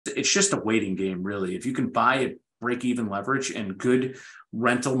just a waiting game, really. If you can buy at break-even leverage and good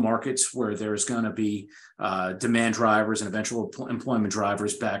rental markets where there's going to be demand drivers and eventual employment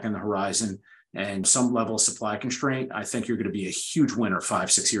drivers back in the horizon and some level of supply constraint, I think you're going to be a huge winner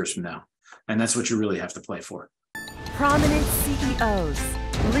 5-6 years from now. And that's what you really have to play for. Prominent CEOs,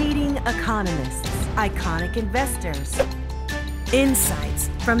 leading economists, iconic investors, insights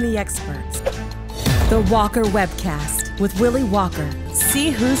from the experts. The Walker Webcast with Willy Walker.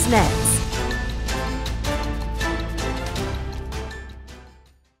 See who's next.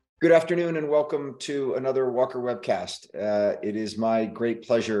 Good afternoon and welcome to another Walker Webcast. It is my great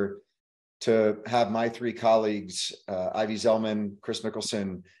pleasure to have my three colleagues, Ivy Zelman, Kris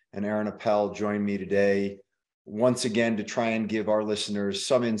Mikkelsen, and Aaron Appel join me today once again to try and give our listeners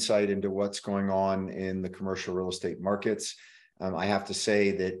some insight into what's going on in the commercial real estate markets. I have to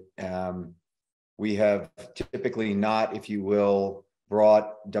say that we have typically not, if you will,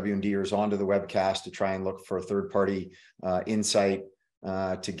 brought W&Ders onto the webcast to try and look for third-party insight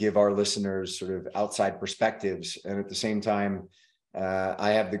to give our listeners sort of outside perspectives. And at the same time,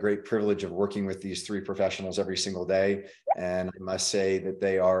 I have the great privilege of working with these three professionals every single day. And I must say that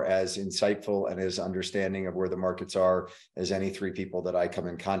they are as insightful and as understanding of where the markets are as any three people that I come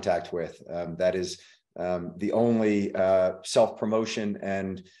in contact with. That is the only self-promotion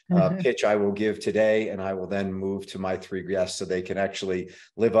and pitch I will give today. And I will then move to my three guests so they can actually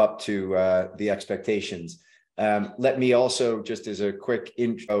live up to the expectations. Let me also, just as a quick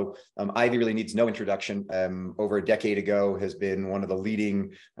intro, Ivy really needs no introduction. Over a decade ago has been one of the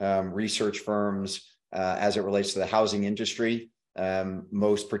leading research firms as it relates to the housing industry,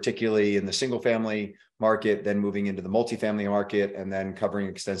 most particularly in the single family market, then moving into the multifamily market, and then covering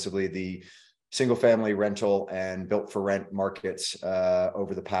extensively the single family rental and built for rent markets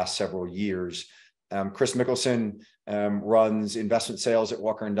over the past several years. Kris Mikkelsen runs investment sales at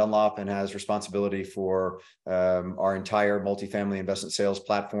Walker Dunlop and has responsibility for our entire multifamily investment sales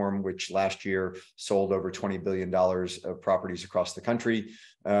platform, which last year sold over $20 billion of properties across the country.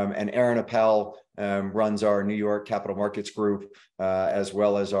 And Aaron Appel runs our New York capital markets group, as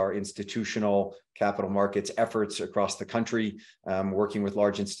well as our institutional capital markets efforts across the country, working with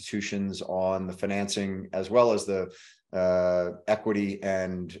large institutions on the financing, as well as the equity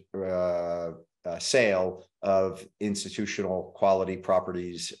and sale of institutional quality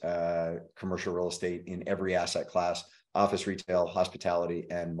properties, commercial real estate in every asset class, office, retail, hospitality,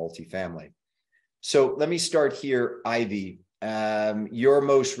 and multifamily. So let me start here, Ivy. Your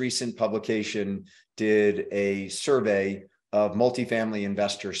most recent publication did a survey of multifamily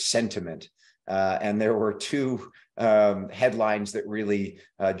investor sentiment, and there were two headlines that really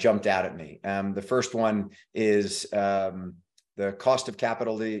jumped out at me. The first one is the cost of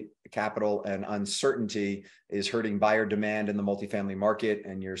capital and uncertainty is hurting buyer demand in the multifamily market.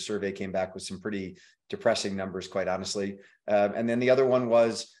 And your survey came back with some pretty depressing numbers, quite honestly. And then the other one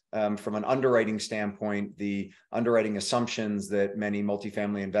was from an underwriting standpoint, the underwriting assumptions that many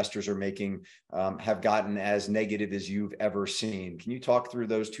multifamily investors are making have gotten as negative as you've ever seen. Can you talk through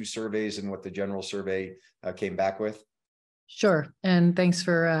those two surveys and what the general survey came back with? Sure. And thanks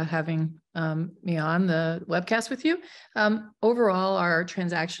for having me on the webcast with you. Overall, our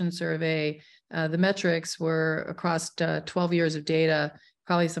transaction survey, the metrics were across 12 years of data,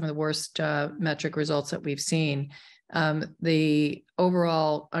 probably some of the worst metric results that we've seen. The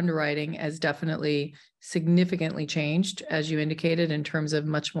overall underwriting has definitely significantly changed, as you indicated, in terms of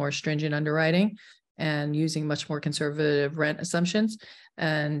much more stringent underwriting and using much more conservative rent assumptions.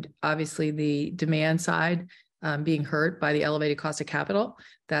 And obviously the demand side being hurt by the elevated cost of capital.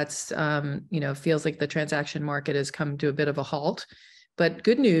 That's, feels like the transaction market has come to a bit of a halt. But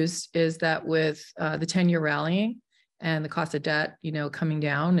good news is that with the 10-year rallying and the cost of debt, coming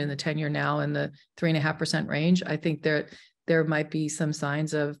down in the 10-year now in the 3.5% range, I think there might be some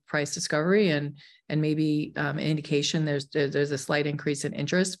signs of price discovery and maybe an indication there's a slight increase in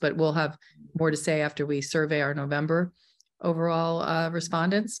interest, but we'll have more to say after we survey our November overall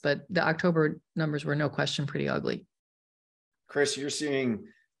respondents, but the October numbers were no question pretty ugly. Kris, you're seeing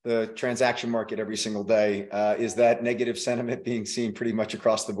the transaction market every single day. Is that negative sentiment being seen pretty much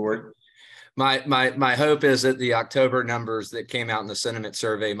across the board? My hope is that the October numbers that came out in the sentiment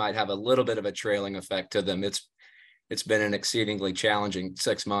survey might have a little bit of a trailing effect to them. It's been an exceedingly challenging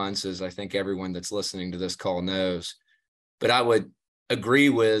 6 months, as I think everyone that's listening to this call knows. But I would agree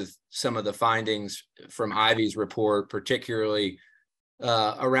with some of the findings from Ivy's report, particularly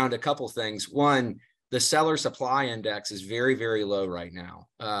around a couple things. One, the seller supply index is very, very low right now.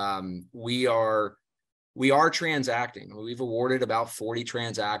 We are transacting. We've awarded about 40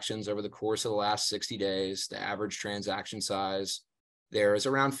 transactions over the course of the last 60 days. The average transaction size there is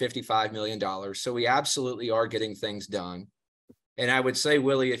around $55 million. So we absolutely are getting things done. And I would say,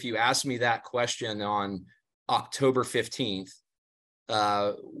 Willy, if you asked me that question on October 15th,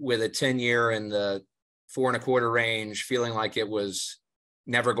 with a 10-year in the 4.25 range, feeling like it was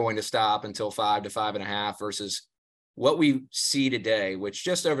never going to stop until 5 to 5.5 versus what we see today, which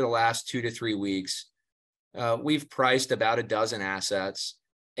just over the last 2 to 3 weeks, we've priced about a dozen assets,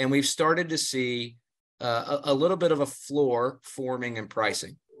 and we've started to see a little bit of a floor forming in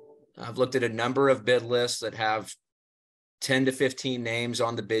pricing. I've looked at a number of bid lists that have 10 to 15 names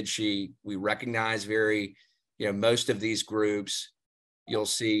on the bid sheet. We recognize most of these groups. You'll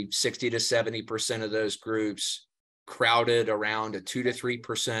see 60 to 70% of those groups crowded around a 2 to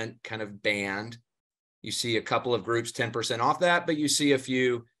 3% kind of band. You see a couple of groups 10% off that, but you see a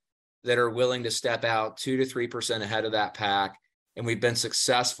few that are willing to step out 2 to 3% ahead of that pack. And we've been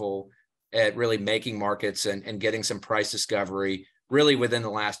successful at really making markets and getting some price discovery really within the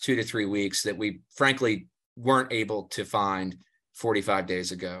last 2 to 3 weeks that we frankly weren't able to find 45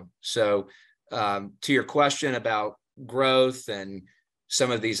 days ago. So to your question about growth and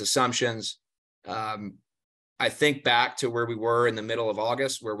some of these assumptions, I think back to where we were in the middle of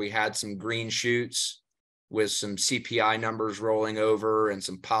August, where we had some green shoots with some CPI numbers rolling over and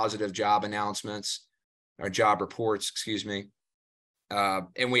some positive job announcements, or job reports, excuse me.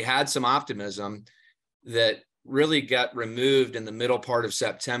 And we had some optimism that really got removed in the middle part of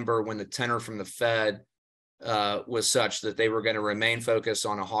September when the tenor from the Fed was such that they were going to remain focused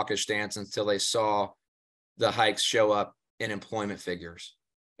on a hawkish stance until they saw the hikes show up in employment figures.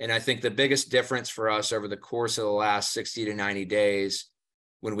 And I think the biggest difference for us over the course of the last 60 to 90 days,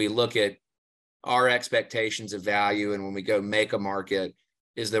 when we look at our expectations of value and when we go make a market,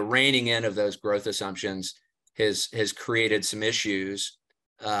 is the reining in of those growth assumptions has created some issues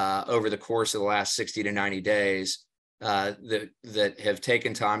over the course of the last 60 to 90 days that have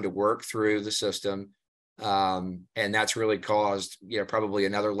taken time to work through the system. And that's really caused, probably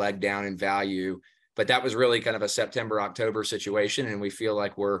another leg down in value. But that was really kind of a September, October situation. And we feel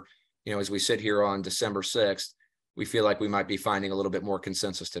like we're, as we sit here on December 6th, we feel like we might be finding a little bit more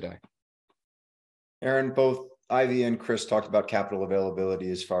consensus today. Aaron, both Ivy and Kris talked about capital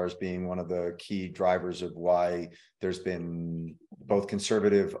availability as far as being one of the key drivers of why there's been both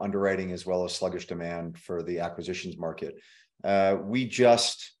conservative underwriting as well as sluggish demand for the acquisitions market. We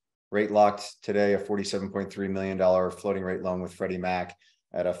just rate locked today a $47.3 million floating rate loan with Freddie Mac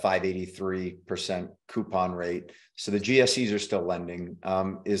at a 5.83% coupon rate. So the GSEs are still lending.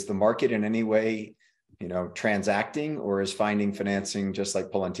 Is the market in any way, transacting, or is finding financing just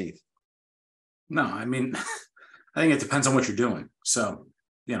like pulling teeth? No, I mean, I think it depends on what you're doing. So,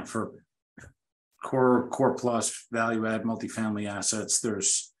 for core plus value add multifamily assets,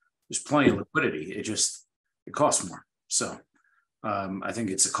 there's plenty of liquidity. It costs more. So I think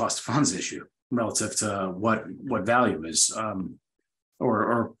it's a cost of funds issue relative to what value is,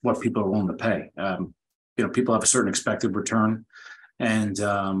 or what people are willing to pay. People have a certain expected return, and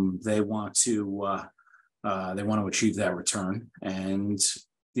they want to achieve that return. And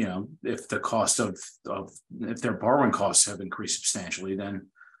if the cost if their borrowing costs have increased substantially, then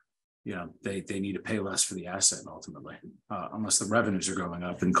they need to pay less for the asset ultimately, unless the revenues are going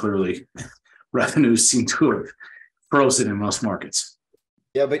up, and clearly revenues seem to have frozen in most markets.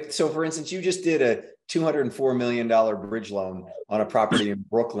 Yeah, but so for instance, you just did a $204 million bridge loan on a property in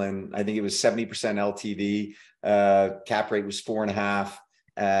Brooklyn. I think it was 70% LTV. Cap rate was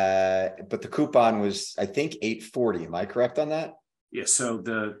 4.5, but the coupon was, I think, 8.40. Am I correct on that? Yeah. So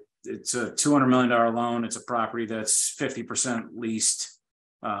it's a $200 million loan. It's a property that's 50% leased.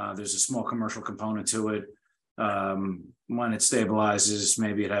 There's a small commercial component to it. When it stabilizes,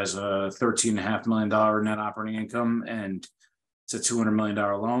 maybe it has a $13.5 million net operating income, and it's a $200 million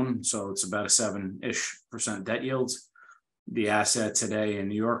loan. So it's about a 7-ish% debt yield. The asset today in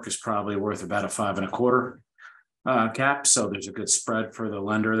New York is probably worth about a 5.25 cap. So there's a good spread for the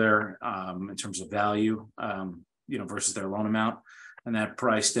lender there in terms of value, versus their loan amount. And that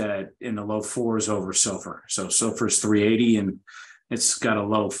priced in the low 4s over SOFR. So SOFR is 380, and it's got a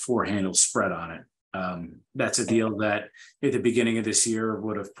low 4-handle spread on it. That's a deal that at the beginning of this year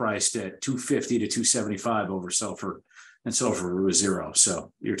would have priced at 250 to 275 over SOFR, and SOFR was 0.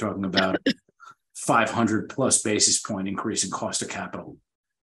 So you're talking about 500 plus basis point increase in cost of capital.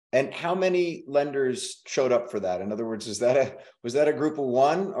 And how many lenders showed up for that? In other words, was that a group of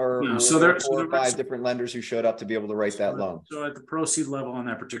one, or No, so there 4 or 5 different lenders who showed up to be able to write that loan? So at the proceed level on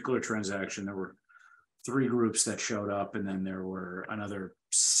that particular transaction, there were 3 groups that showed up, and then there were another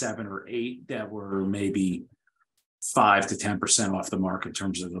 7 or 8 that were maybe 5 to 10% off the mark in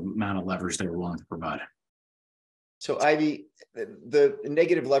terms of the amount of leverage they were willing to provide. So Ivy, the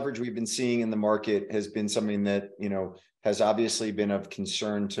negative leverage we've been seeing in the market has been something that, has obviously been of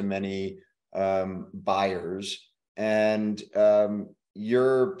concern to many buyers. And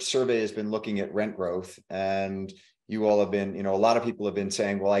your survey has been looking at rent growth, and you all have been, a lot of people have been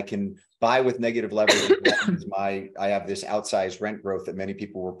saying, well, I can buy with negative leverage. That means I have this outsized rent growth that many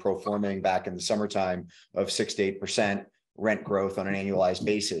people were pro-forming back in the summertime of 6 to 8% rent growth on an annualized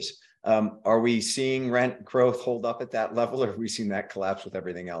basis. Are we seeing rent growth hold up at that level, or have we seen that collapse with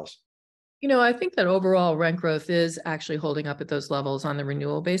everything else? I think that overall rent growth is actually holding up at those levels on the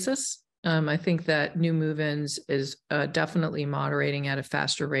renewal basis. I think that new move-ins is definitely moderating at a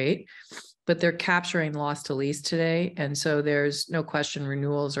faster rate, but they're capturing loss to lease today. And so there's no question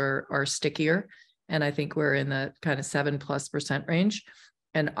renewals are stickier. And I think we're in the kind of 7+% range.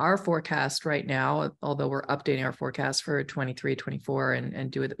 And our forecast right now, although we're updating our forecast for 23, 24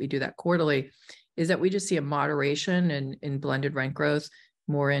 and we do that quarterly, is that we just see a moderation in blended rent growth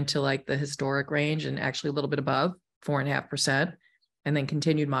more into like the historic range and actually a little bit above 4.5%, and then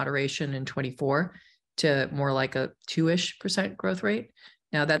continued moderation in 24 to more like a 2-ish% growth rate.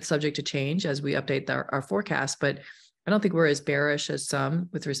 Now that's subject to change as we update our forecast, but I don't think we're as bearish as some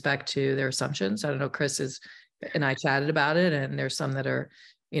with respect to their assumptions. I don't know, Kris and I chatted about it, and there's some that are,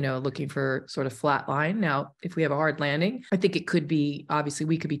 looking for sort of flat line. Now, if we have a hard landing, I think it could be, obviously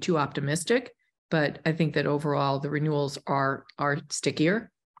we could be too optimistic, but I think that overall the renewals are stickier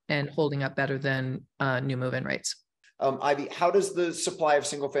and holding up better than new move-in rates. Ivy, how does the supply of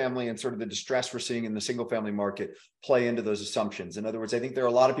single family and sort of the distress we're seeing in the single family market play into those assumptions? In other words, I think there are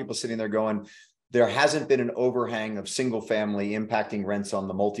a lot of people sitting there going, there hasn't been an overhang of single family impacting rents on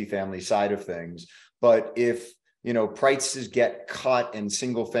the multifamily side of things. But if, prices get cut and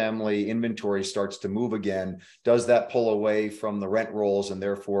single family inventory starts to move again, does that pull away from the rent rolls and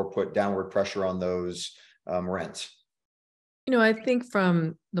therefore put downward pressure on those rents? I think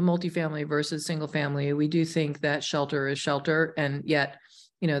from the multifamily versus single family, we do think that shelter is shelter. And yet,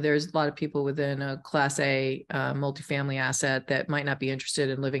 there's a lot of people within a Class A multifamily asset that might not be interested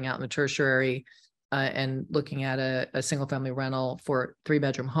in living out in the tertiary and looking at a single family rental for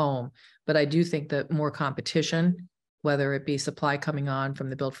 3-bedroom home. But I do think that more competition, whether it be supply coming on from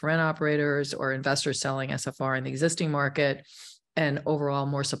the build for rent operators or investors selling SFR in the existing market, and overall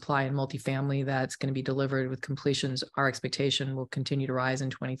more supply in multifamily that's going to be delivered with completions, our expectation will continue to rise in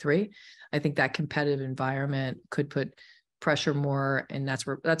 23. I think that competitive environment could put pressure more, and that's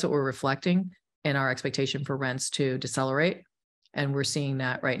what we're reflecting in our expectation for rents to decelerate. And we're seeing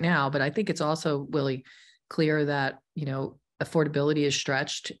that right now. But I think it's also, Willy, clear that, affordability is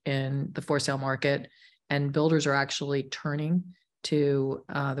stretched in the for sale market, and builders are actually turning to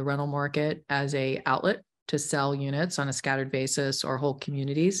the rental market as a outlet to sell units on a scattered basis or whole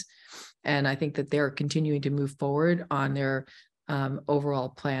communities. And I think that they're continuing to move forward on their overall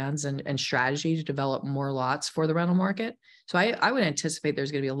plans and strategy to develop more lots for the rental market. So I would anticipate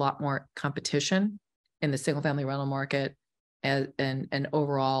there's going to be a lot more competition in the single family rental market, and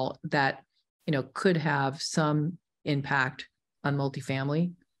overall that, could have some impact on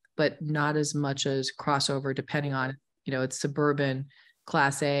multifamily, but not as much as crossover, depending on, it's suburban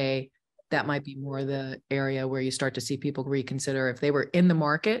Class A. That might be more the area where you start to see people reconsider if they were in the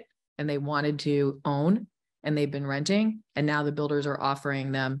market and they wanted to own and they've been renting, and now the builders are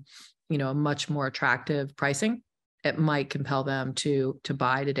offering them, a much more attractive pricing. It might compel them to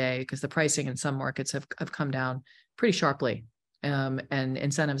buy today, because the pricing in some markets have come down pretty sharply. And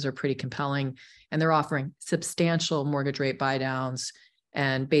incentives are pretty compelling, and they're offering substantial mortgage rate buy downs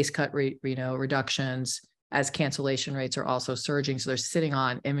and base cut reductions, as cancellation rates are also surging. So they're sitting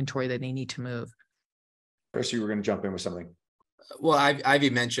on inventory that they need to move. Kris, you were going to jump in with something. Well,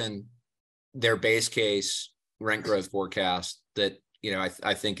 Ivy mentioned their base case rent growth forecast that,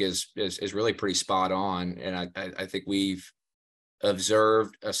 I think is really pretty spot on. And I think we've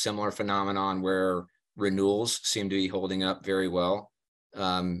observed a similar phenomenon where renewals seem to be holding up very well.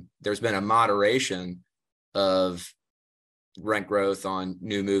 There's been a moderation of rent growth on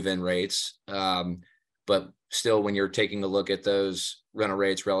new move-in rates. But still, when you're taking a look at those rental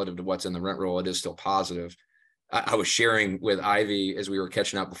rates relative to what's in the rent roll, it is still positive. I was sharing with Ivy as we were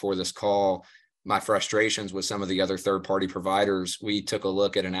catching up before this call my frustrations with some of the other third-party providers. We took a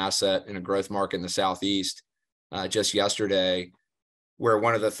look at an asset in a growth market in the Southeast just yesterday, where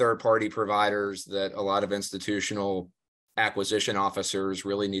one of the third-party providers that a lot of institutional acquisition officers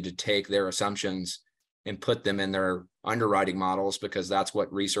really need to take their assumptions and put them in their underwriting models, because that's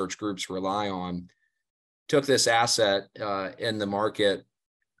what research groups rely on, took this asset in the market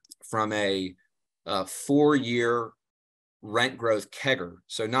from a 4-year rent growth CAGR,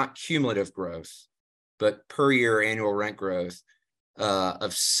 so not cumulative growth, but per year annual rent growth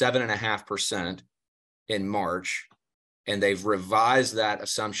of 7.5% in March. And they've revised that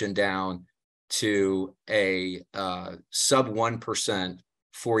assumption down to a sub 1%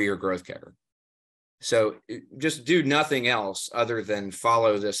 4-year growth CAGR. So just do nothing else other than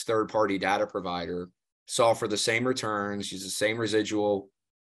follow this third-party data provider, solve for the same returns, use the same residual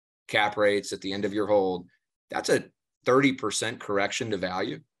cap rates at the end of your hold. That's a 30% correction to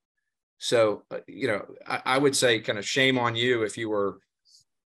value. So, I would say kind of shame on you if you were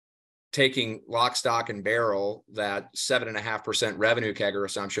taking lock, stock, and barrel that 7.5% revenue CAGR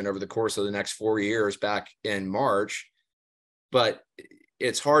assumption over the course of the next 4 years back in March. But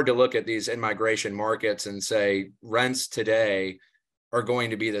it's hard to look at these in-migration markets and say rents today are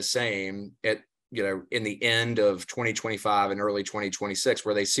going to be the same at, in the end of 2025 and early 2026,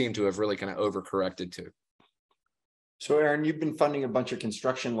 where they seem to have really kind of overcorrected to. So Aaron, you've been funding a bunch of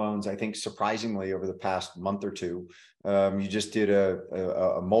construction loans, I think, surprisingly over the past month or two. You just did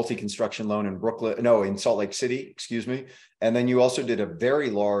a multi-construction loan in Salt Lake City, excuse me. And then you also did a very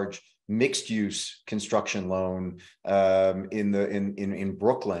large mixed-use construction loan in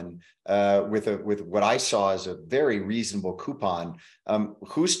Brooklyn with what I saw as a very reasonable coupon.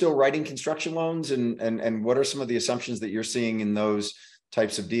 Who's still writing construction loans, and what are some of the assumptions that you're seeing in those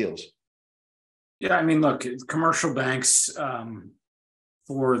types of deals? Yeah, I mean, look, commercial banks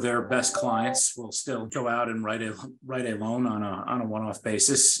for their best clients will still go out and write a loan on a one-off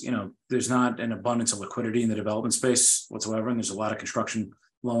basis. There's not an abundance of liquidity in the development space whatsoever, and there's a lot of construction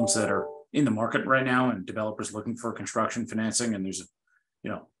loans that are in the market right now, and developers looking for construction financing. And there's,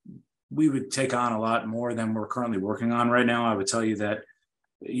 we would take on a lot more than we're currently working on right now. I would tell you that,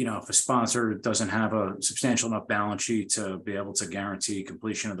 if a sponsor doesn't have a substantial enough balance sheet to be able to guarantee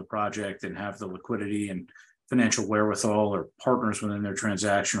completion of the project and have the liquidity and financial wherewithal, or partners within their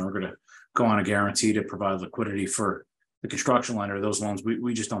transaction are going to go on a guarantee to provide liquidity for the construction lender, those loans,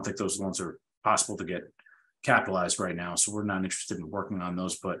 we just don't think those loans are possible to get capitalized right now. So we're not interested in working on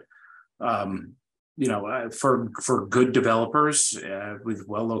those. But, for good developers with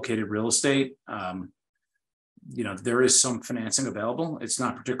well-located real estate, there is some financing available. It's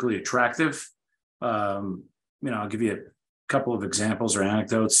not particularly attractive. I'll give you a couple of examples or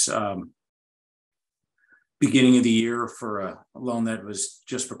anecdotes. Beginning of the year, for a loan that was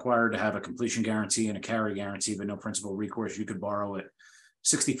just required to have a completion guarantee and a carry guarantee, but no principal recourse, you could borrow at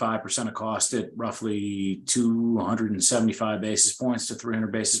 65% of cost at roughly 275 basis points to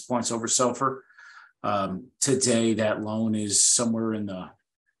 300 basis points over SOFR. Today, that loan is somewhere in the,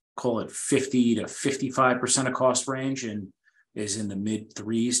 call it 50 to 55% of cost range, and is in the mid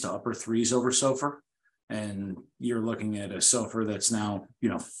 3s to upper 3s over SOFR. And you're looking at a SOFR that's now,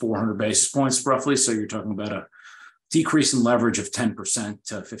 400 basis points roughly. So you're talking about a decrease in leverage of 10%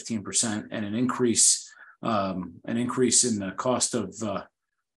 to 15%, and an increase in the cost of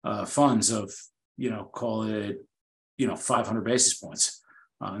funds of, call it, 500 basis points.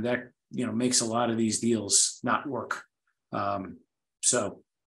 That, makes a lot of these deals not work. So,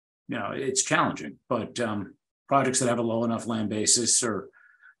 it's challenging, but projects that have a low enough land basis, or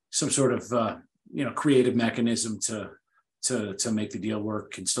some sort of, creative mechanism to make the deal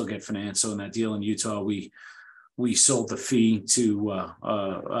work, can still get financed. So in that deal in Utah, we sold the fee to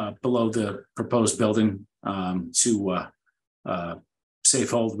below the proposed building to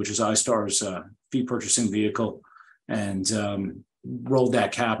Safehold, which is iStar's fee purchasing vehicle, and rolled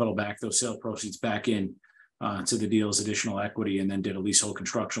that capital back, those sale proceeds back in to the deal's additional equity, and then did a leasehold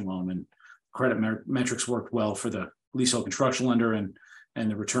construction loan. And credit metrics worked well for the leasehold construction lender, and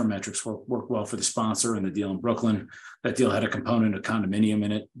the return metrics worked well for the sponsor. And the deal in Brooklyn, that deal had a component of condominium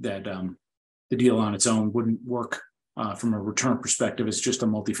in it that the deal on its own wouldn't work from a return perspective. It's just a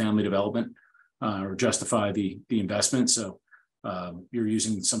multifamily development or justify the investment. So you're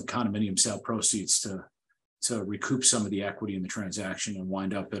using some condominium sale proceeds to recoup some of the equity in the transaction and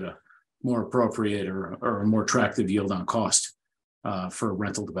wind up at a more appropriate or a more attractive yield on cost for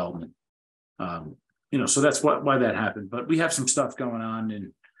rental development. So that's why that happened. But we have some stuff going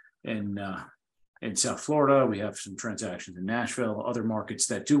on in South Florida. We have some transactions in Nashville, other markets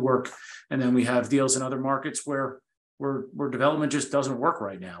that do work, and then we have deals in other markets where development just doesn't work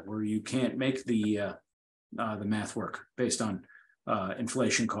right now, where you can't make the math work based on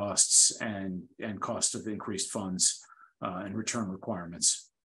inflation costs and cost of increased funds and return requirements.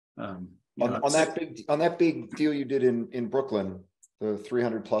 On that big deal you did in Brooklyn, the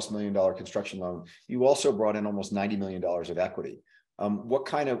 $300+ million construction loan, you also brought in almost $90 million of equity. What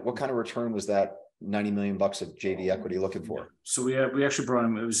kind of return was that $90 million of JV equity looking for? So we actually brought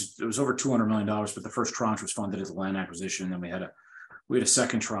in, it was over $200 million, but the first tranche was funded as a land acquisition, and then we We had a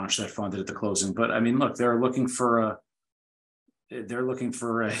second tranche that funded at the closing. But I mean, look, they're looking for a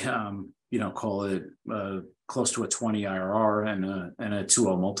call it close to a 20 IRR and a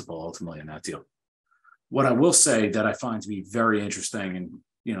 2.0 multiple ultimately in that deal. What I will say that I find to be very interesting, and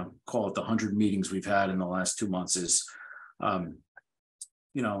call it the 100 meetings we've had in the last 2 months, is I'll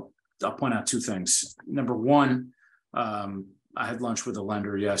point out two things. Number one, I had lunch with a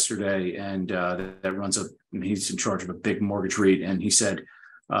lender yesterday, and that runs he's in charge of a big mortgage REIT, and he said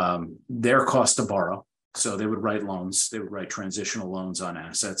their cost to borrow. So they would write loans, they would write transitional loans on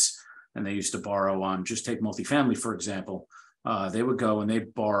assets, and they used to borrow on, just take multifamily, for example. They would go and they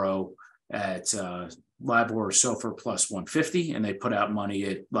borrow at LIBOR or SOFR plus 150, and they put out money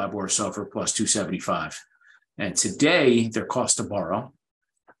at LIBOR or SOFR plus 275. And today their cost to borrow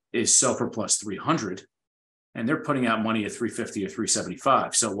is SOFR plus 300, and they're putting out money at 350 or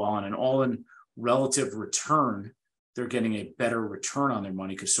 375. So while on an all-in relative return, they're getting a better return on their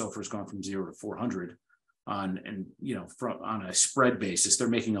money because SOFR has gone from 0 to 400 on a spread basis, they're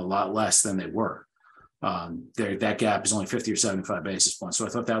making a lot less than they were. That gap is only 50 or 75 basis points. So I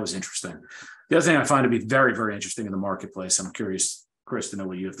thought that was interesting. The other thing I find to be very, very interesting in the marketplace, I'm curious, Kris, to know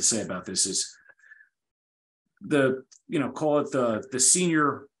what you have to say about this, is call it the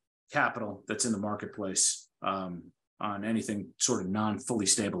senior capital that's in the marketplace on anything sort of non-fully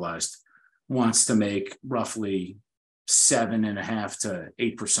stabilized wants to make roughly 7.5% to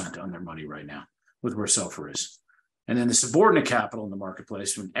 8% on their money right now with where SOFR is. And then the subordinate capital in the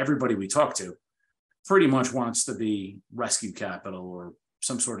marketplace, when everybody we talk to pretty much wants to be rescue capital or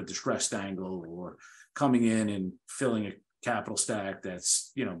some sort of distressed angle, or coming in and filling a capital stack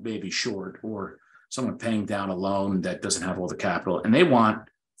that's, maybe short, or someone paying down a loan that doesn't have all the capital, and they want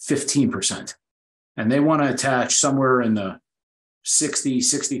 15%. And they want to attach somewhere in the 60,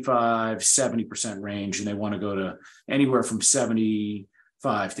 65, 70% range, and they want to go to anywhere from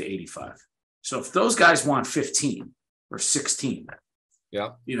 75 to 85. So if those guys want 15 or 16,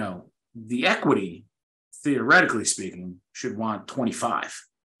 the equity, theoretically speaking, should want 25,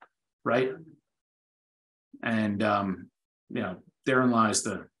 right? And therein lies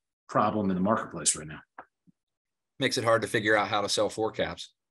the problem in the marketplace right now. Makes it hard to figure out how to sell 4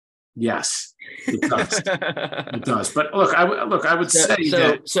 caps. Yes, it does. It does. But look, I would say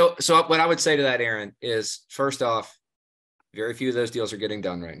so what I would say to that, Aaron, is first off, very few of those deals are getting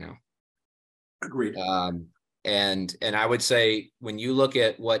done right now. Agreed. And I would say when you look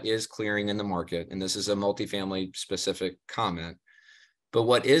at what is clearing in the market, and this is a multifamily specific comment, but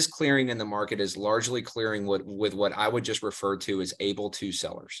what is clearing in the market is largely clearing with what I would just refer to as able to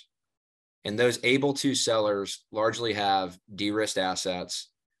sellers. And those able to sellers largely have de-risked assets,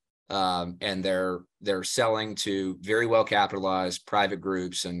 and they're selling to very well capitalized private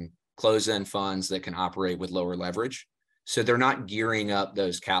groups and closed-end funds that can operate with lower leverage. So they're not gearing up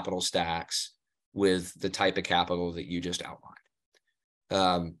those capital stacks with the type of capital that you just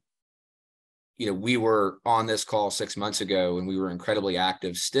outlined. We were on this call 6 months ago, and we were incredibly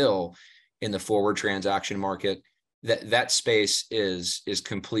active still in the forward transaction market. That space is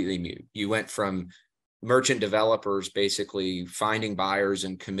completely mute. You went from merchant developers basically finding buyers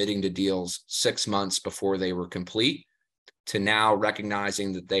and committing to deals 6 months before they were complete, to now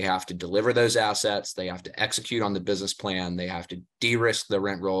recognizing that they have to deliver those assets, they have to execute on the business plan, they have to de-risk the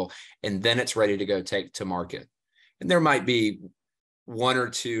rent roll, and then it's ready to go take to market. And there might be 1 or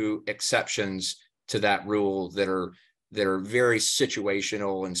 2 exceptions to that rule that are very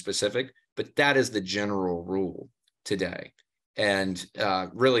situational and specific, but that is the general rule today. And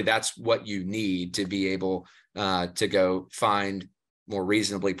really, that's what you need to be able to go find more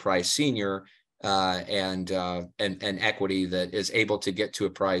reasonably priced senior and equity that is able to get to a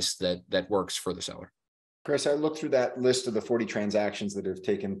price that works for the seller. Kris, I looked through that list of the 40 transactions that have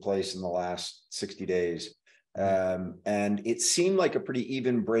taken place in the last 60 days. And it seemed like a pretty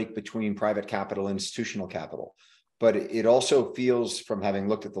even break between private capital and institutional capital. But it also feels, from having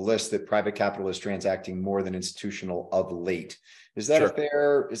looked at the list, that private capital is transacting more than institutional of late. Is that a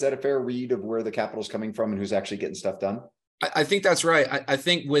fair read of where the capital is coming from and who's actually getting stuff done? I think that's right. I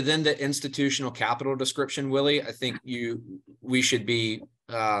think within the institutional capital description, Willy, I think we should be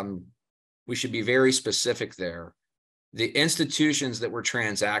very specific there. The institutions that we're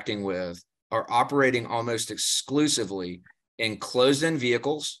transacting with are operating almost exclusively in closed-end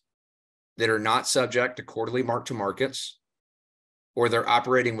vehicles that are not subject to quarterly mark-to-markets, or they're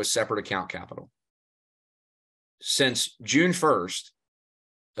operating with separate account capital. Since June 1st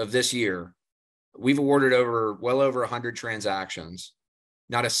of this year, we've awarded well over 100 transactions.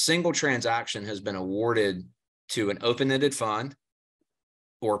 Not a single transaction has been awarded to an open-ended fund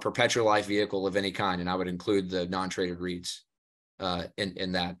or perpetual life vehicle of any kind, and I would include the non-traded REITs.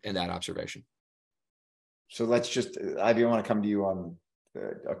 in that observation. So let's just, Ivy, I want to come to you on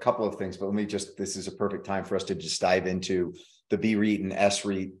a couple of things, but this is a perfect time for us to just dive into the B REIT and S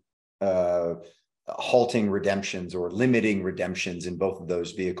REIT halting redemptions or limiting redemptions in both of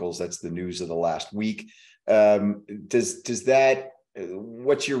those vehicles. That's the news of the last week. Does that,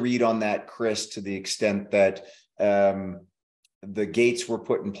 what's your read on that, Kris, to the extent that the gates were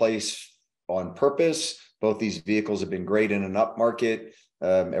put in place on purpose? Both these vehicles have been great in an up market.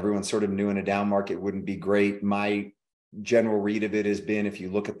 Everyone sort of knew in a down market wouldn't be great. My general read of it has been, if you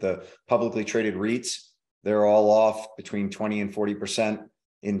look at the publicly traded REITs, they're all off between 20 and 40%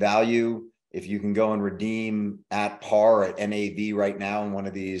 in value. If you can go and redeem at par at NAV right now in one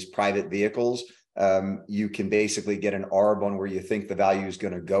of these private vehicles, you can basically get an ARB on where you think the value is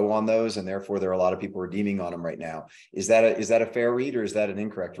going to go on those, and therefore there are a lot of people redeeming on them right now. Is that a fair read, or is that an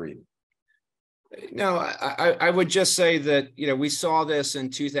incorrect read? No, I would just say that, we saw this in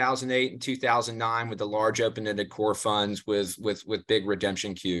 2008 and 2009 with the large open-ended core funds with big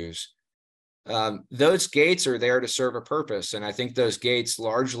redemption queues. Those gates are there to serve a purpose, and I think those gates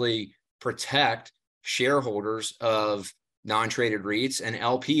largely protect shareholders of non-traded REITs and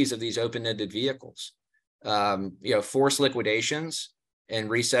LPs of these open-ended vehicles. Forced liquidations and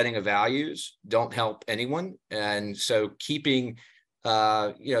resetting of values don't help anyone, and so keeping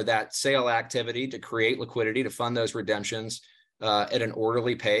that sale activity to create liquidity to fund those redemptions at an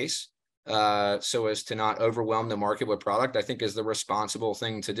orderly pace, so as to not overwhelm the market with product, I think is the responsible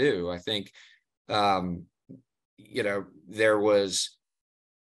thing to do. I think there was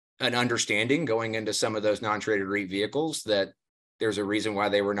an understanding going into some of those non-traded REIT vehicles that there's a reason why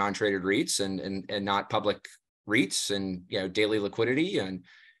they were non-traded REITs and not public REITs, and daily liquidity, and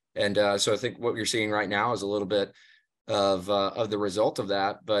so I think what you're seeing right now is a little bit of the result of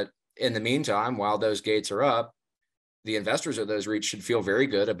that. But in the meantime, while those gates are up, the investors of those REITs should feel very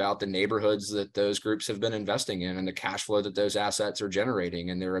good about the neighborhoods that those groups have been investing in and the cash flow that those assets are generating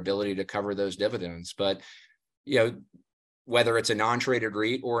and their ability to cover those dividends. But whether it's a non-traded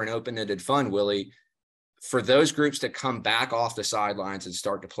REIT or an open-ended fund, Willy, for those groups to come back off the sidelines and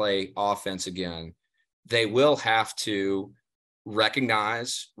start to play offense again, they will have to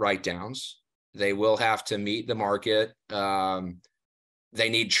recognize write-downs. They will have to meet the market. They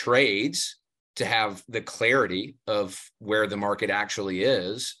need trades to have the clarity of where the market actually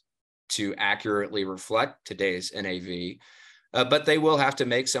is to accurately reflect today's NAV. But they will have to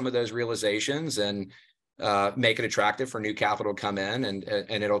make some of those realizations and make it attractive for new capital to come in,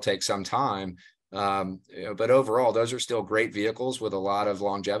 and it'll take some time. But overall, those are still great vehicles with a lot of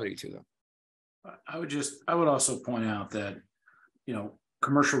longevity to them. I would also point out that,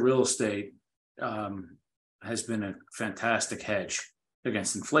 commercial real estate has been a fantastic hedge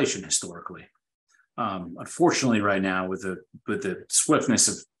against inflation historically. Unfortunately, right now with the swiftness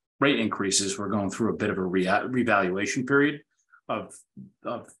of rate increases, we're going through a bit of a revaluation period of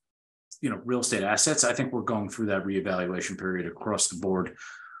real estate assets. I think we're going through that reevaluation period across the board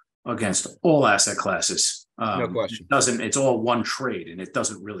against all asset classes. No question. It's all one trade, and it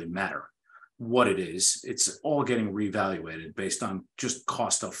doesn't really matter what it is. It's all getting reevaluated based on just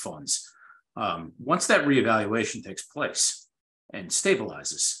cost of funds. Once that reevaluation takes place and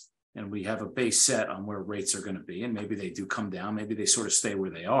stabilizes, and we have a base set on where rates are going to be, and maybe they do come down, maybe they sort of stay where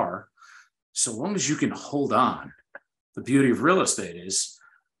they are. So long as you can hold on, the beauty of real estate is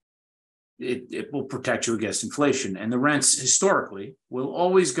it will protect you against inflation, and the rents historically will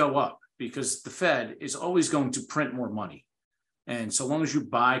always go up because the Fed is always going to print more money. And so long as you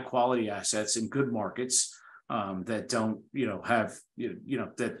buy quality assets in good markets that don't, have,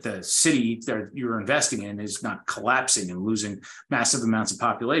 that the city that you're investing in is not collapsing and losing massive amounts of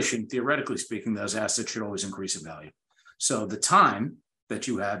population, theoretically speaking, those assets should always increase in value. So the time that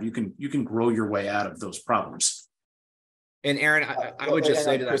you have, you can grow your way out of those problems. And Aaron, I would just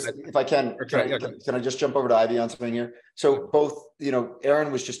say to Kris, that, if I can, can I just jump over to Ivy on something here? So both,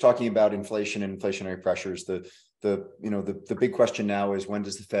 Aaron was just talking about inflation and inflationary pressures. The big question now is, when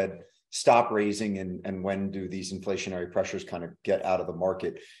does the Fed stop raising, and when do these inflationary pressures kind of get out of the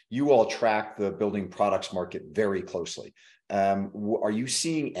market? You all track the building products market very closely. Are you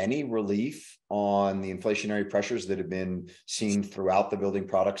seeing any relief on the inflationary pressures that have been seen throughout the building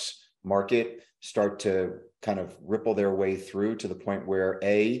products market start to kind of ripple their way through to the point where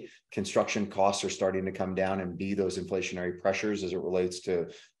A, construction costs are starting to come down, and B, those inflationary pressures as it relates to,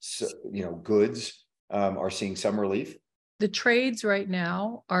 goods are seeing some relief? The trades right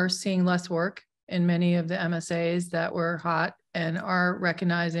now are seeing less work in many of the MSAs that were hot, and are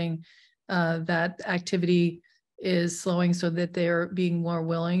recognizing that activity is slowing, so that they're being more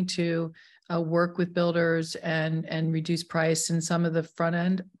willing to work with builders and reduce price in some of the front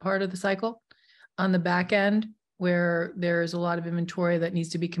end part of the cycle. On the back end, where there's a lot of inventory that needs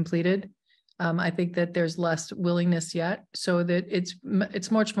to be completed, I think that there's less willingness yet, so that it's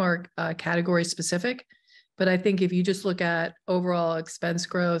much more category specific. But I think if you just look at overall expense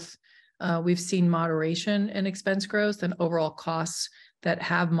growth, we've seen moderation in expense growth and overall costs that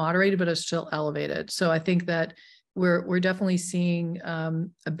have moderated but are still elevated. So I think that we're definitely seeing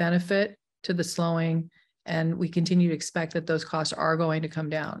a benefit to the slowing, and we continue to expect that those costs are going to come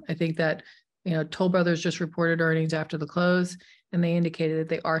down. I think that, Toll Brothers just reported earnings after the close, and they indicated that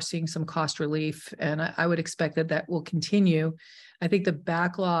they are seeing some cost relief, and I would expect that that will continue. I think the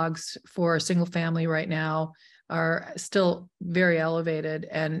backlogs for single family right now are still very elevated,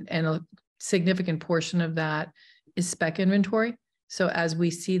 and a significant portion of that is spec inventory. So as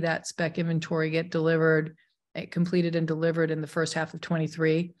we see that spec inventory get delivered, completed and delivered in the first half of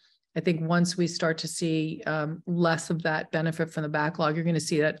 23, I think once we start to see less of that benefit from the backlog, you're going to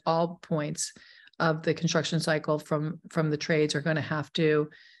see that all points of the construction cycle from the trades are going to have to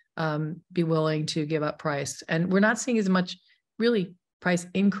be willing to give up price. And we're not seeing as much really price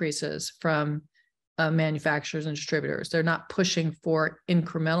increases from manufacturers and distributors. They're not pushing for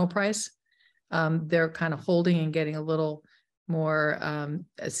incremental price. They're kind of holding and getting a little more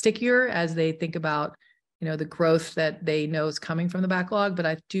stickier as they think about the growth that they know is coming from the backlog. But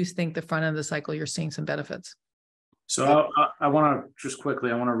I do think the front end of the cycle, you're seeing some benefits. So I want to just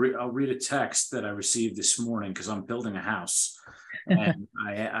quickly, I'll read a text that I received this morning because I'm building a house and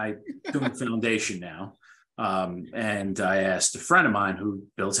I doing a foundation now. And I asked a friend of mine who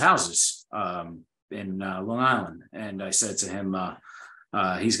builds houses in Long Island. And I said to him,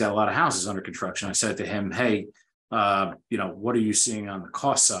 he's got a lot of houses under construction. I said to him, hey, what are you seeing on the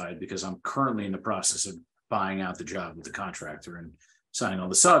cost side? Because I'm currently in the process of buying out the job with the contractor and signing all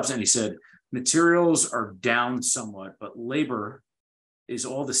the subs. And he said, materials are down somewhat, but labor is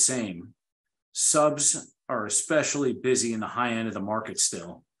all the same. Subs are especially busy in the high end of the market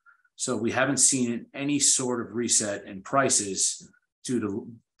still. So we haven't seen any sort of reset in prices due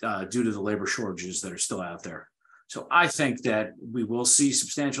to the labor shortages that are still out there. So I think that we will see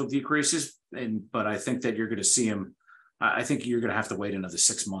substantial decreases, but I think that you're going to see them. I think you're going to have to wait another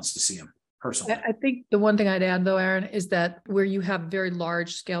 6 months to see them. Personally, I think the one thing I'd add though, Aaron, is that where you have very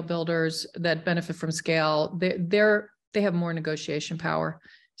large scale builders that benefit from scale, they have more negotiation power.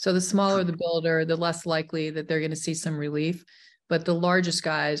 So the smaller the builder, the less likely that they're going to see some relief. But the largest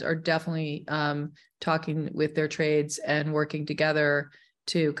guys are definitely talking with their trades and working together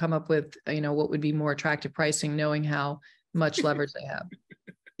to come up with what would be more attractive pricing, knowing how much leverage they have.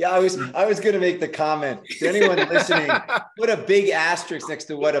 Yeah, I was going to make the comment to anyone listening, put a big asterisk next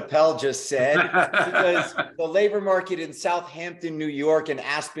to what Appel just said, because the labor market in Southampton, New York and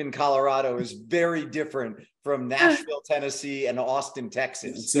Aspen, Colorado is very different from Nashville, Tennessee and Austin,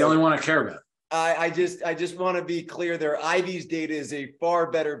 Texas. It's the only one I care about. I just want to be clear there. Ivy's data is a far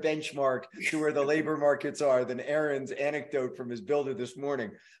better benchmark to where the labor markets are than Aaron's anecdote from his builder this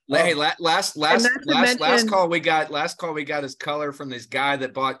morning. Hey, last call we got his color from this guy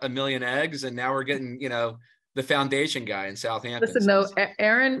that bought 1 million eggs, and now we're getting the foundation guy in Southampton. Listen, though,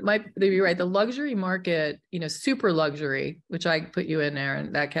 Aaron might be right. The luxury market, super luxury, which I put you in,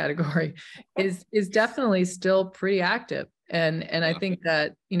 Aaron, that category, is definitely still pretty active, and I think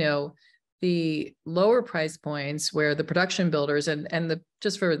that the lower price points where the production builders and the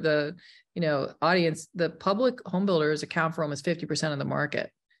just for the audience, the public home builders account for almost 50% of the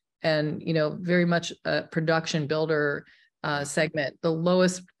market, and very much a production builder segment. The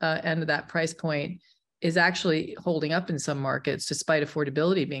lowest end of that price point is actually holding up in some markets despite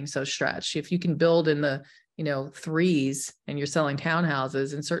affordability being so stretched. If you can build in the threes and you're selling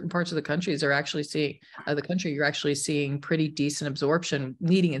townhouses in certain parts of the country, you're actually seeing pretty decent absorption,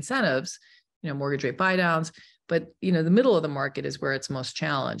 needing incentives, mortgage rate buy downs. But the middle of the market is where it's most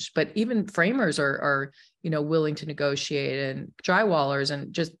challenged. But even framers are willing to negotiate, and drywallers,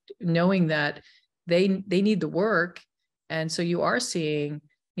 and just knowing that they need the work. And so you are seeing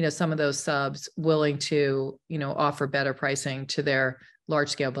some of those subs willing to offer better pricing to their large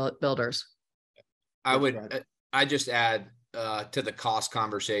scale builders. I just add to the cost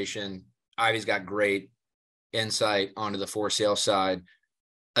conversation. Ivy's got great insight onto the for sale side.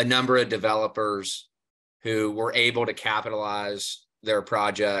 A number of developers who were able to capitalize their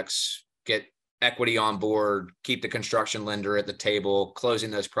projects, get equity on board, keep the construction lender at the table, closing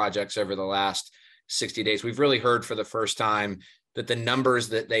those projects over the last 60 days. We've really heard for the first time that the numbers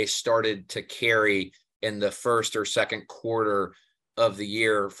that they started to carry in the first or second quarter of the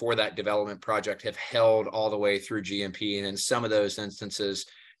year for that development project have held all the way through GMP. And in some of those instances,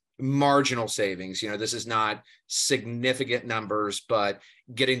 marginal savings. This is not significant numbers, but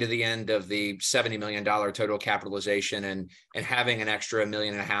getting to the end of the $70 million total capitalization and having an extra $1.5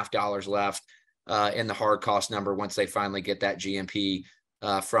 million left in the hard cost number once they finally get that GMP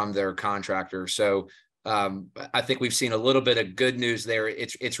from their contractor. So I think we've seen a little bit of good news there.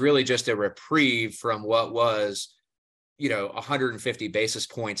 It's really just a reprieve from what was 150 basis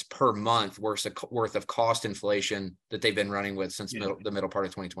points per month worth of cost inflation that they've been running with since the middle part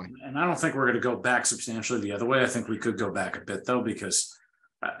of 2020. And I don't think we're going to go back substantially the other way. I think we could go back a bit though, because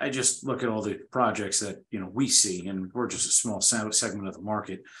I just look at all the projects that, we see, and we're just a small segment of the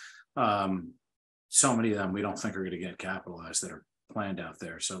market. So many of them we don't think are going to get capitalized that are planned out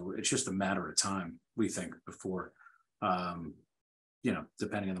there. So it's just a matter of time, we think, before,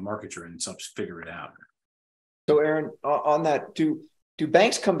 depending on the market you're in, subs figure it out. So Aaron, on that, do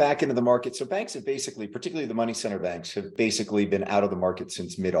banks come back into the market? So banks have basically, particularly the money center banks, have basically been out of the market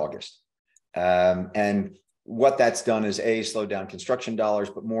since mid-August. And what that's done is slowed down construction dollars,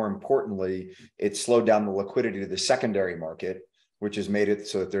 but more importantly, it slowed down the liquidity to the secondary market, which has made it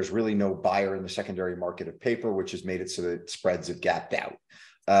so that there's really no buyer in the secondary market of paper, which has made it so that spreads have gapped out.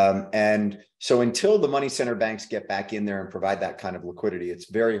 And so until the money center banks get back in there and provide that kind of liquidity, it's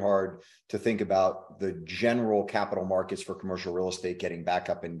very hard to think about the general capital markets for commercial real estate getting back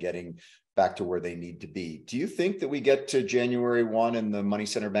up and getting back to where they need to be. Do you think that we get to January 1 and the money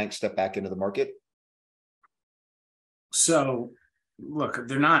center banks step back into the market? So look,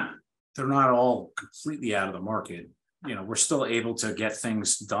 they're not all completely out of the market. We're still able to get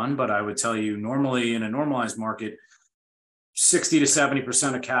things done, but I would tell you, normally in a normalized market, 60 to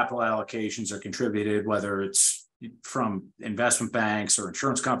 70% of capital allocations are contributed, whether it's from investment banks or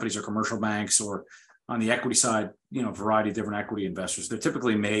insurance companies or commercial banks, or on the equity side, a variety of different equity investors. They're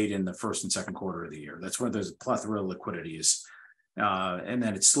typically made in the first and second quarter of the year. That's where there's a plethora of liquidity is. And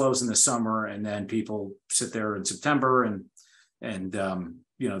then it slows in the summer, and then people sit there in September and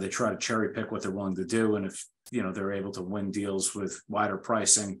they try to cherry pick what they're willing to do. And if, they're able to win deals with wider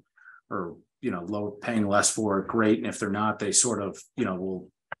pricing or, low paying less for it, great. And if they're not, they sort of, will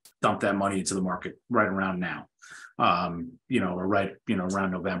dump that money into the market right around now, or right,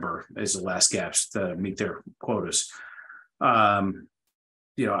 around November is the last gaps to meet their quotas. I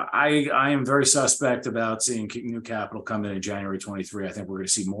am very suspect about seeing new capital come in January 23. I think we're going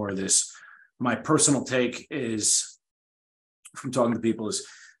to see more of this. My personal take is, from talking to people, is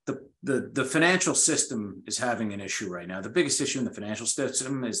the financial system is having an issue right now. The biggest issue in the financial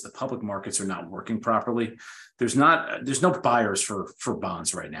system is the public markets are not working properly. There's no buyers for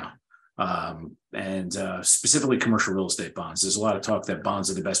bonds right now. And specifically commercial real estate bonds. There's a lot of talk that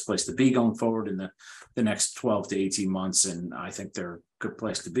bonds are the best place to be going forward in the next 12 to 18 months. And I think they're a good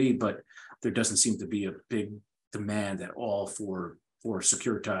place to be, but there doesn't seem to be a big demand at all for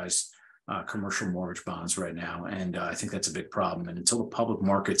securitized commercial mortgage bonds right now. And I think that's a big problem. And until the public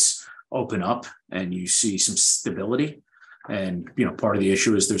markets open up and you see some stability, and part of the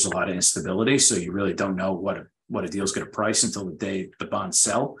issue is there's a lot of instability. So you really don't know what a deal's going to price until the day the bonds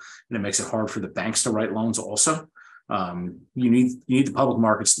sell. And it makes it hard for the banks to write loans also. You need the public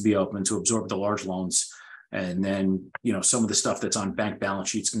markets to be open to absorb the large loans. And then, some of the stuff that's on bank balance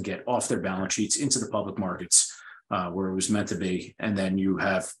sheets can get off their balance sheets into the public markets where it was meant to be. And then you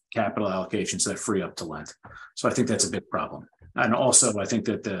have capital allocations that free up to lend. So I think that's a big problem. And also, I think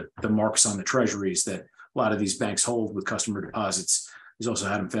that the marks on the treasuries that a lot of these banks hold with customer deposits is also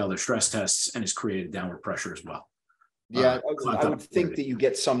had them fail their stress tests and has created downward pressure as well. Yeah, I would think that you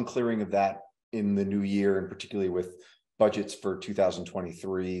get some clearing of that in the new year, and particularly with budgets for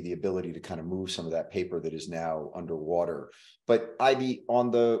 2023, the ability to kind of move some of that paper that is now underwater. But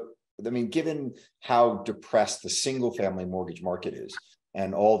given how depressed the single family mortgage market is,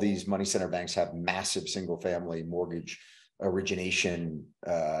 and all these money center banks have massive single family mortgage origination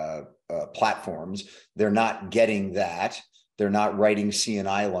platforms, they're not getting that. They're not writing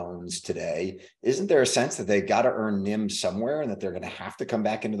C&I loans today. Isn't there a sense that they got to earn NIM somewhere and that they're going to have to come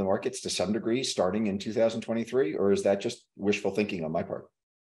back into the markets to some degree starting in 2023? Or is that just wishful thinking on my part?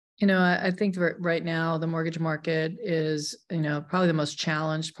 I think right now the mortgage market is, probably the most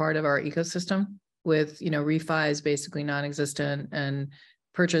challenged part of our ecosystem, with, refis basically non-existent and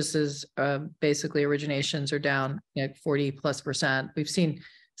purchases, basically originations are down 40+%. We've seen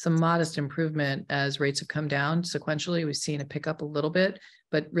some modest improvement as rates have come down sequentially. We've seen it pick up a little bit,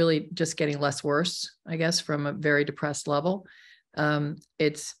 but really just getting less worse, I guess, from a very depressed level.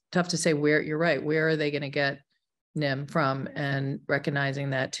 It's tough to say where, you're right, where are they going to get NIM from? And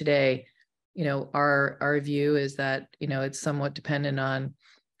recognizing that today, our view is that, it's somewhat dependent on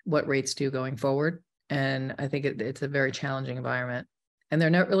what rates do going forward. And I think it's a very challenging environment. And they're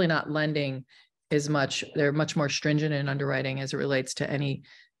not really not lending as much. They're much more stringent in underwriting as it relates to any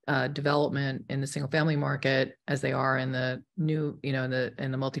development in the single family market as they are in the new, in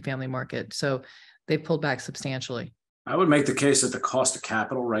the multifamily market. So they pulled back substantially. I would make the case that the cost of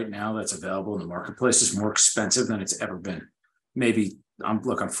capital right now that's available in the marketplace is more expensive than it's ever been. Maybe I'm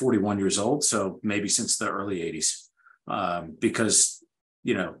 41 years old, so maybe since the early 80s, because,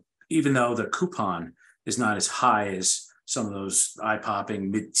 even though the coupon is not as high as some of those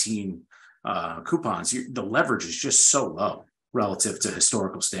eye-popping mid-teen coupons, the leverage is just so low relative to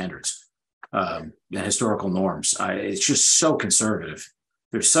historical standards and historical norms. It's just so conservative.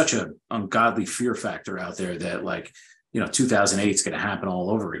 There's such an ungodly fear factor out there that 2008 is going to happen all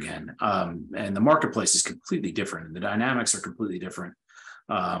over again. And the marketplace is completely different. And the dynamics are completely different.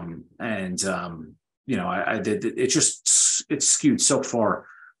 It's skewed so far,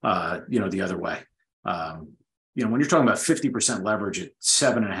 the other way. When you're talking about 50% leverage at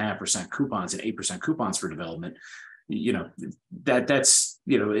 7.5% coupons and 8% coupons for development, that's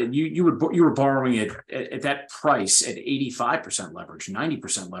you were borrowing it at that price at 85% leverage,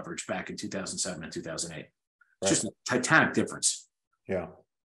 90% leverage back in 2007 and 2008. It's just a titanic difference. Yeah.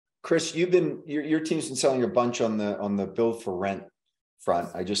 Kris, your team's been selling a bunch on the build for rent front.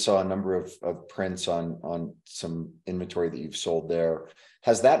 I just saw a number of prints on some inventory that you've sold there.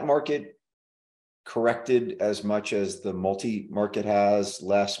 Has that market corrected as much as the multi market has,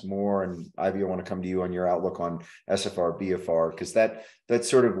 less, more? And Ivy, I want to come to you on your outlook on SFR, BFR, because that's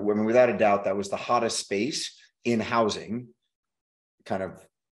sort of, without a doubt, that was the hottest space in housing kind of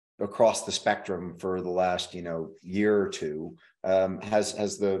across the spectrum for the last, year or two. Has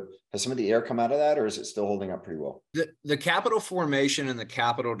some of the air come out of that, or is it still holding up pretty well? The capital formation and the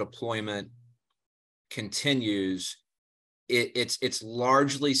capital deployment continues. It's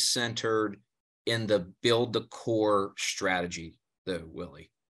largely centered in the build the core strategy, though,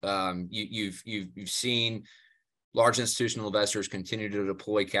 Willie. You've seen large institutional investors continue to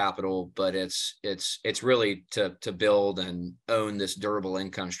deploy capital, but it's really to build and own this durable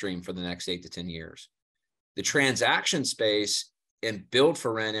income stream for the next 8 to 10 years. The transaction space and build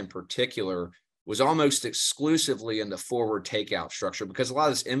for rent in particular was almost exclusively in the forward takeout structure because a lot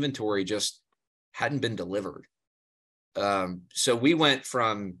of this inventory just hadn't been delivered. So we went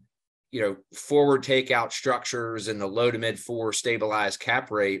from forward takeout structures in the low to mid 4 stabilized cap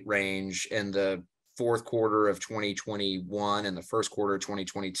rate range in the fourth quarter of 2021 and the first quarter of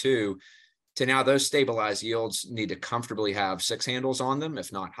 2022 to now those stabilized yields need to comfortably have 6 handles on them,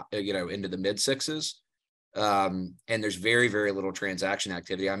 if not, into the mid 6s. And there's very, very little transaction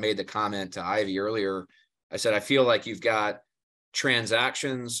activity. I made the comment to Ivy earlier. I said, I feel like you've got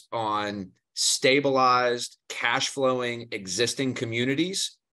transactions on stabilized cash flowing existing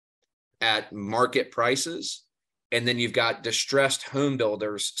communities at market prices. And then you've got distressed home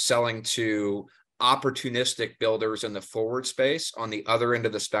builders selling to opportunistic builders in the forward space on the other end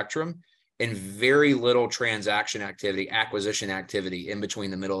of the spectrum, and very little transaction activity, acquisition activity in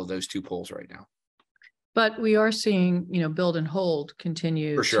between the middle of those two poles right now. But we are seeing, build and hold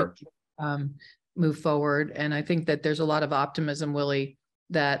continue for sure to move forward. And I think that there's a lot of optimism, Willie,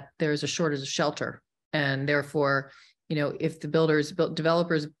 that there's a shortage of shelter. And therefore, if the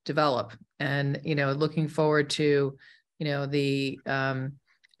developers develop and, looking forward to, the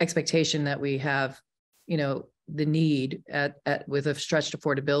expectation that we have, the need with a stretched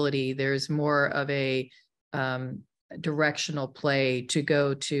affordability, there's more of a directional play to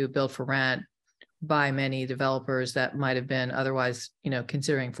go to build for rent by many developers that might have been otherwise,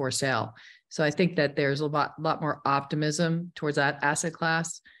 considering for sale. So I think that there's a lot more optimism towards that asset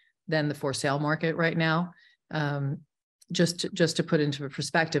class than the for sale market right now. Just to put into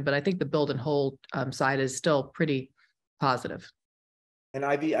perspective, but I think the build and hold side is still pretty positive. And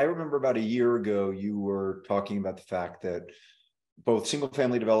Ivy, I remember about a year ago, you were talking about the fact that both single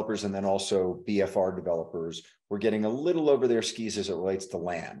family developers and then also BFR developers were getting a little over their skis as it relates to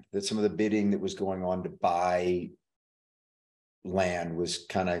land, that some of the bidding that was going on to buy land was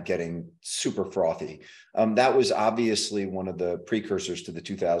kind of getting super frothy. That was obviously one of the precursors to the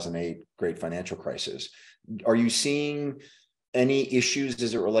 2008 great financial crisis. Are you seeing any issues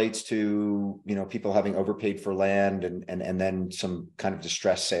as it relates to, people having overpaid for land and then some kind of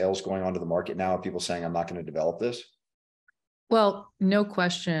distressed sales going onto the market now? People saying, I'm not going to develop this? Well, no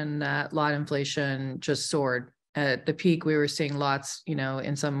question that lot inflation just soared. At the peak, we were seeing lots,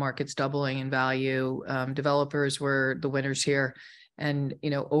 in some markets doubling in value. Developers were the winners here. And,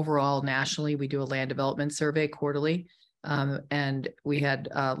 overall, nationally, we do a land development survey quarterly. And we had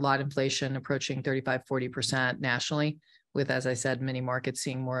lot inflation approaching 35-40% nationally, with, as I said, many markets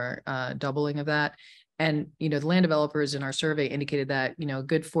seeing more doubling of that. And, the land developers in our survey indicated that, a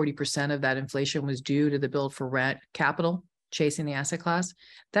good 40% of that inflation was due to the build for rent capital chasing the asset class.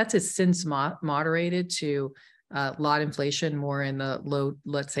 That's since moderated to lot inflation more in the low,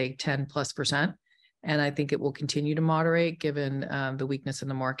 let's say 10+%. And I think it will continue to moderate given the weakness in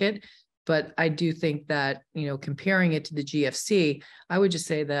the market. But I do think that, comparing it to the GFC, I would just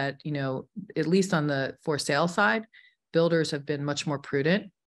say that, at least on the for sale side, builders have been much more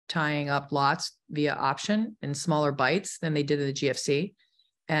prudent, tying up lots via option in smaller bites than they did in the GFC.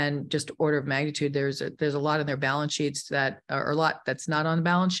 And just order of magnitude, there's a lot in their balance sheets that are a lot that's not on the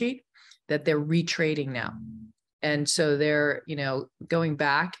balance sheet that they're retrading now. And so they're, going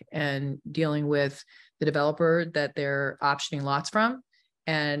back and dealing with the developer that they're optioning lots from,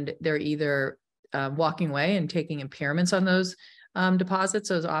 and they're either walking away and taking impairments on those deposits,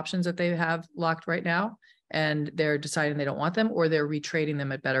 those options that they have locked right now, and they're deciding they don't want them, or they're retrading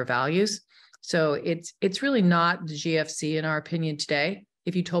them at better values. So it's really not the GFC in our opinion today.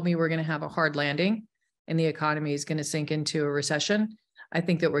 If you told me we're going to have a hard landing and the economy is going to sink into a recession, I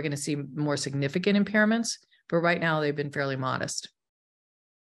think that we're going to see more significant impairments. But right now they've been fairly modest.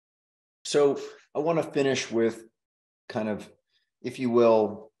 So I want to finish with kind of, if you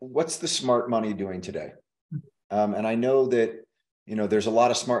will, what's the smart money doing today? And I know that, there's a lot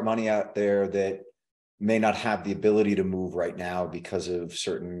of smart money out there that may not have the ability to move right now because of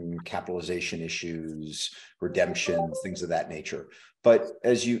certain capitalization issues, redemptions, things of that nature. But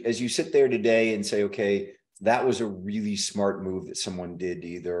as you sit there today and say, okay, that was a really smart move that someone did to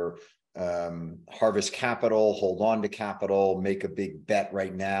either harvest capital, hold on to capital, make a big bet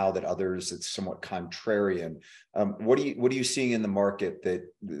right now that others, it's somewhat contrarian. What are you seeing in the market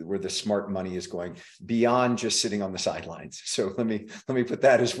where the smart money is going beyond just sitting on the sidelines? So let me put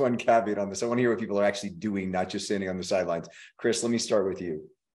that as one caveat on this. I want to hear what people are actually doing, not just standing on the sidelines. Kris, let me start with you.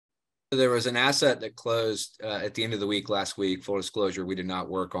 There was an asset that closed at the end of the week last week. Full disclosure, we did not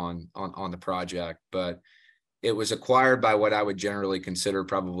work on the project, but it was acquired by what I would generally consider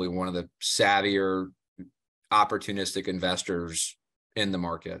probably one of the savvier, opportunistic investors in the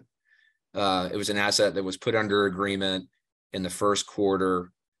market. It was an asset that was put under agreement in the first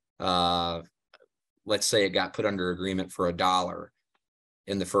quarter. Let's say it got put under agreement for $1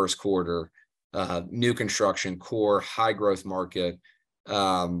 in the first quarter. New construction, core, high growth market.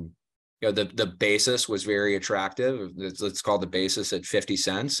 The basis was very attractive. Let's call the basis at 50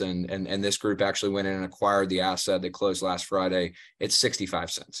 cents. And this group actually went in and acquired the asset that closed last Friday at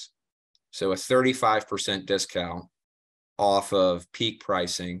 65 cents. So a 35% discount off of peak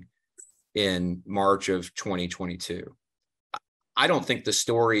pricing in March of 2022. I don't think the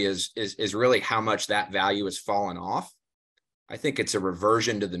story is really how much that value has fallen off. I think it's a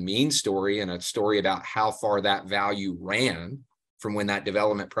reversion to the mean story and a story about how far that value ran from when that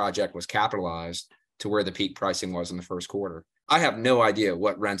development project was capitalized to where the peak pricing was in the first quarter. I have no idea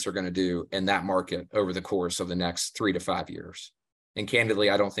what rents are going to do in that market over the course of the next 3 to 5 years. And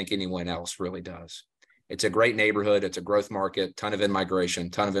candidly, I don't think anyone else really does. It's a great neighborhood. It's a growth market, ton of in-migration,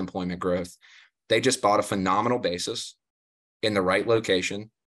 ton of employment growth. They just bought a phenomenal basis in the right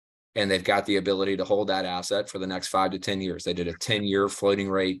location, and they've got the ability to hold that asset for the next 5 to 10 years. They did a 10-year floating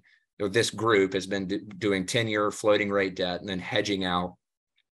rate. This group has been doing 10-year floating rate debt and then hedging out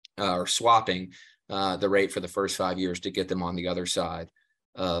or swapping the rate for the first 5 years to get them on the other side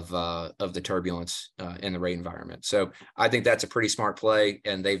of the turbulence in the rate environment. So I think that's a pretty smart play,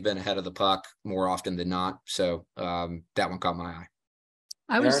 and they've been ahead of the puck more often than not. So that one caught my eye.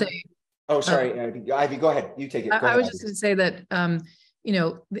 I would say. Oh, sorry, Ivy, go ahead. You take it. I was just going to say that,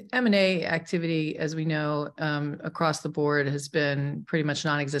 the M&A activity, as we know, across the board has been pretty much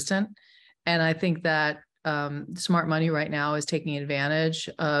non-existent. And I think that smart money right now is taking advantage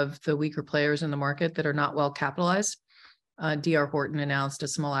of the weaker players in the market that are not well capitalized. D.R. Horton announced a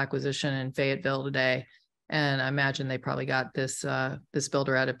small acquisition in Fayetteville today, and I imagine they probably got this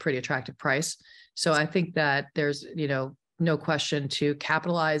builder at a pretty attractive price. So I think that there's, no question to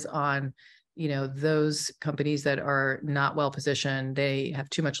capitalize on, those companies that are not well positioned. They have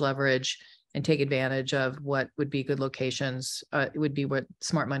too much leverage, and take advantage of what would be good locations. It would be what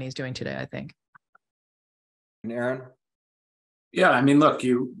smart money is doing today, I think. And Aaron? Yeah, I mean, look,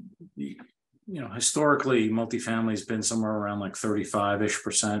 historically, multifamily has been somewhere around like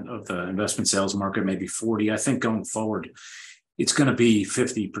 35-ish% of the investment sales market, maybe 40. I think going forward, it's going to be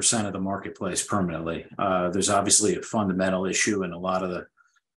 50% of the marketplace permanently. There's obviously a fundamental issue in a lot of the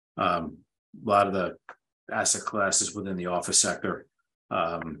asset classes within the office sector.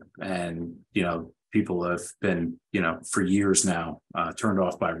 And, people have been, for years now, turned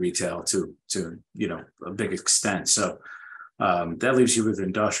off by retail to a big extent. So That leaves you with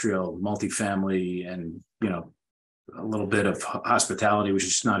industrial, multifamily, and, a little bit of hospitality, which is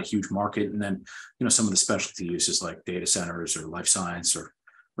just not a huge market. And then, some of the specialty uses like data centers or life science or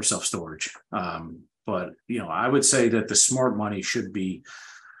self-storage. But, I would say that the smart money should be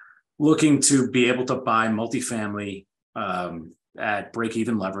looking to be able to buy multifamily at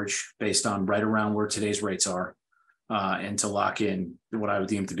break-even leverage based on right around where today's rates are, and to lock in what I would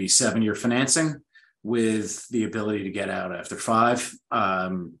deem to be 7-year financing with the ability to get out after 5.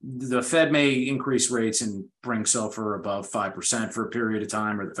 The Fed may increase rates and bring SOFR above 5% for a period of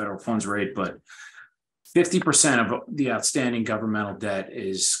time, or the federal funds rate, but 50% of the outstanding governmental debt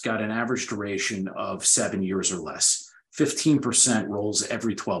is got an average duration of 7 years or less. 15% rolls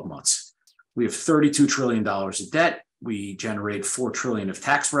every 12 months. We have $32 trillion of debt. We generate $4 trillion of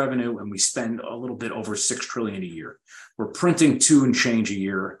tax revenue, and we spend a little bit over $6 trillion a year. We're printing 2 and change a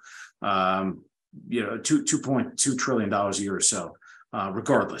year. $2.2 trillion a year or so,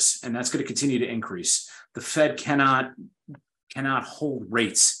 regardless. And that's going to continue to increase. The Fed cannot hold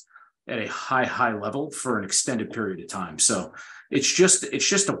rates at a high level for an extended period of time. So it's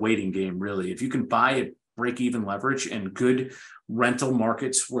just a waiting game, really. If you can buy at break-even leverage in good rental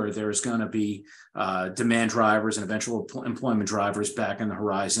markets where there's going to be demand drivers and eventual employment drivers back in the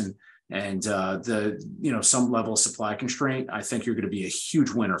horizon, and some level of supply constraint, I think you're going to be a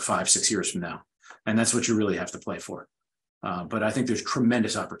huge winner 5-6 years from now. And that's what you really have to play for. But I think there's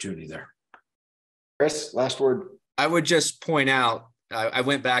tremendous opportunity there. Kris, last word. I would just point out, I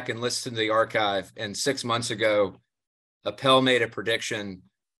went back and listened to the archive, and 6 months ago, Appel made a prediction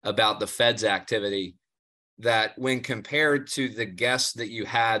about the Fed's activity that, when compared to the guest that you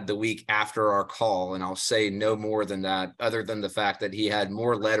had the week after our call, and I'll say no more than that, other than the fact that he had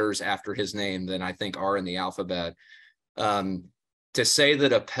more letters after his name than I think are in the alphabet, to say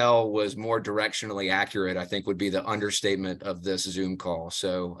that Appel was more directionally accurate, I think would be the understatement of this Zoom call.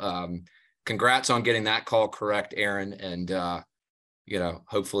 So congrats on getting that call correct, Aaron. And,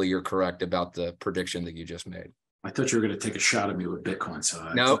 hopefully you're correct about the prediction that you just made. I thought you were going to take a shot at me with Bitcoin.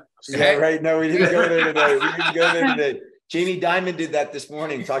 So no, yeah, right. No, we didn't go there today. Jamie Dimon did that this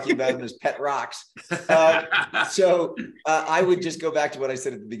morning, talking about his pet rocks. So I would just go back to what I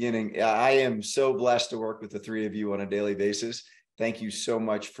said at the beginning. I am so blessed to work with the 3 of you on a daily basis. Thank you so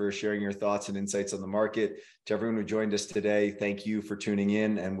much for sharing your thoughts and insights on the market. To everyone who joined us today, thank you for tuning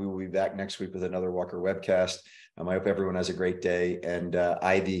in, and we will be back next week with another Walker webcast. I hope everyone has a great day. And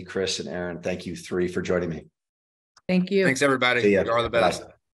Ivy, Kris, and Aaron, thank you 3 for joining me. Thank you. Thanks, everybody. You are the best. Bye.